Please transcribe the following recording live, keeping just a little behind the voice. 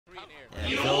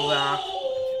and Zolak,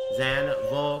 Zan,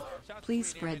 Volk. Please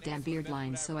spread damn beard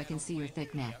lines so I can see your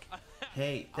thick neck.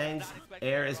 Hey, thanks,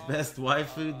 Aris, best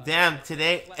waifu. Damn,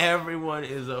 today everyone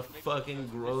is a fucking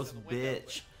gross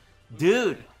bitch.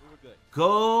 Dude,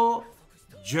 go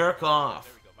jerk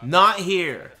off. Not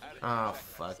here. Oh,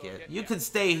 fuck it. You could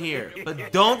stay here,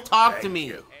 but don't talk to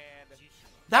me.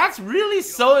 That's really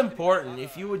so important,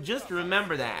 if you would just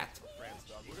remember that.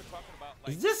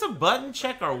 Is this a button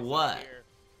check or what?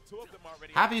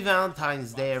 Happy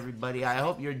Valentine's Day, everybody. I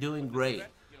hope you're doing great.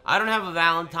 I don't have a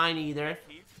Valentine either,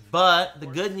 but the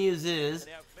good news is,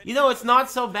 you know, it's not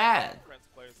so bad.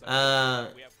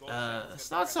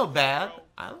 It's not so bad.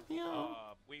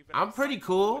 I'm pretty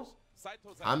cool.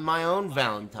 I'm my own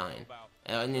Valentine.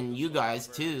 And then you guys,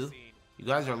 too. You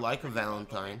guys are like a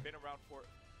Valentine.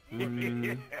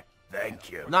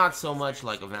 Thank you. Not so much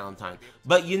like a Valentine.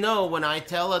 But, you know, when I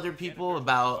tell other people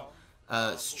about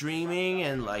streaming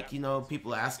and, like, you know,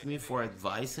 people ask me for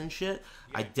advice and shit,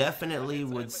 I definitely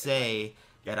would say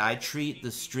that I treat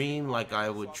the stream like I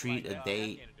would treat a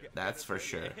date. That's for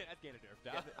sure.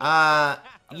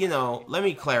 You know, let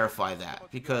me clarify that,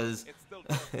 because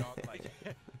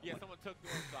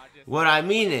what I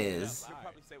mean is,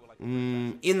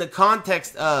 in the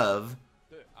context of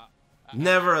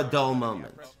never a dull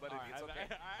moment.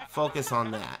 Focus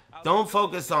on that. Don't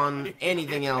focus on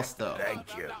anything else, though.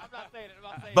 Thank you.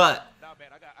 But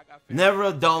never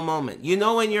a dull moment. You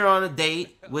know when you're on a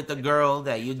date with a girl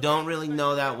that you don't really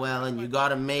know that well, and you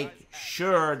gotta make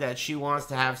sure that she wants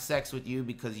to have sex with you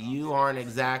because you aren't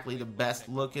exactly the best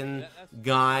looking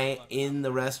guy in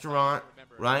the restaurant,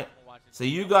 right? So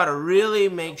you gotta really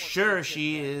make sure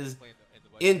she is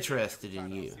interested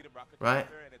in you, right?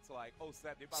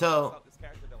 So,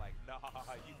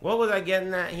 what was I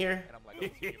getting at here?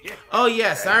 Oh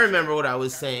yes, I remember what I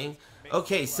was saying.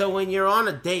 Okay, so when you're on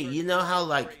a date, you know how,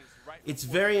 like, it's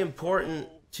very important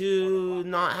to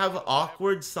not have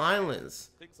awkward silence.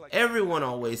 Everyone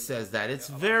always says that. It's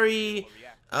very,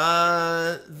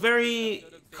 very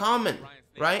common,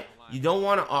 right? You don't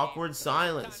want an awkward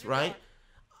silence, right?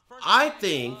 I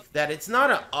think that it's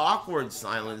not an awkward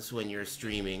silence when you're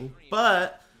streaming,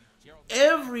 but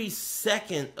every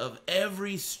second of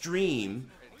every stream,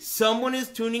 someone is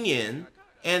tuning in,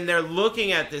 and they're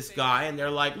looking at this guy, and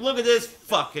they're like, look at this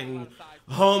fucking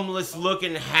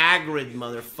homeless-looking Hagrid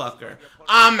motherfucker.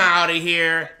 I'm out of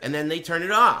here. And then they turn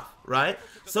it off, right?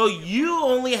 So you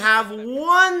only have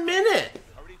 1 minute.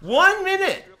 1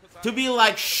 minute to be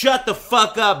like, shut the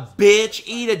fuck up, bitch.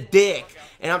 Eat a dick.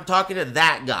 And I'm talking to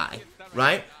that guy,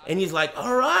 right? And he's like,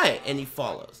 all right. And he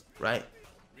follows, right?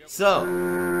 So,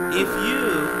 if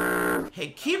you... Hey,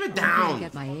 keep it down. I'm gonna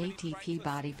get my ATP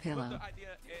body pillow.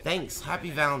 Thanks.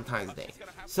 Happy Valentine's Day.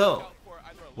 So,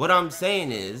 what I'm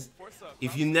saying is,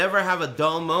 if you never have a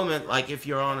dull moment, like if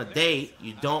you're on a date,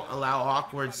 you don't allow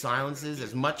awkward silences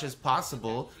as much as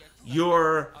possible,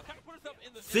 you're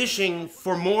fishing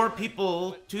for more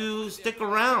people to stick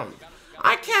around.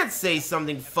 I can't say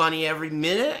something funny every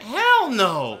minute. Hell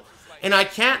no. And I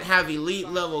can't have elite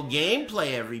level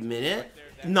gameplay every minute.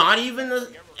 Not even an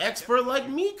expert like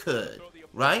me could,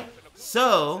 right?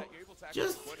 So,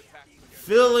 just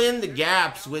fill in the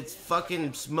gaps with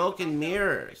fucking smoke and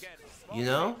mirrors, you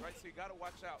know?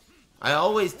 I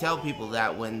always tell people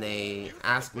that when they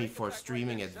ask me for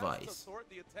streaming advice.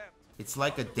 It's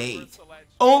like a date.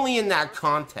 Only in that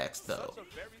context, though.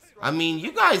 I mean,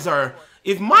 you guys are...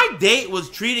 If my date was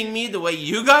treating me the way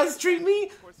you guys treat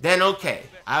me, then okay,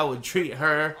 I would treat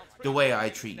her the way I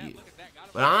treat you.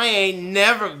 But I ain't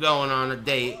never going on a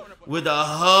date with a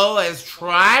hoe as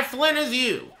trifling as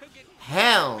you.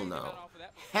 Hell no.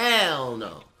 Hell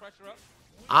no.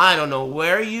 I don't know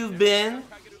where you've been.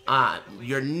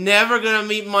 You're never gonna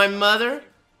meet my mother.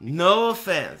 No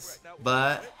offense.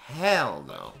 But hell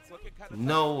no.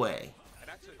 No way.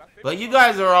 But you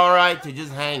guys are alright to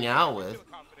just hang out with.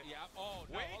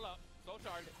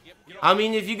 I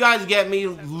mean, if you guys get me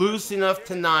loose enough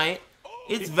tonight,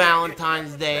 it's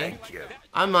Valentine's Day.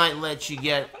 I might let you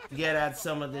get at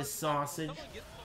some of this sausage.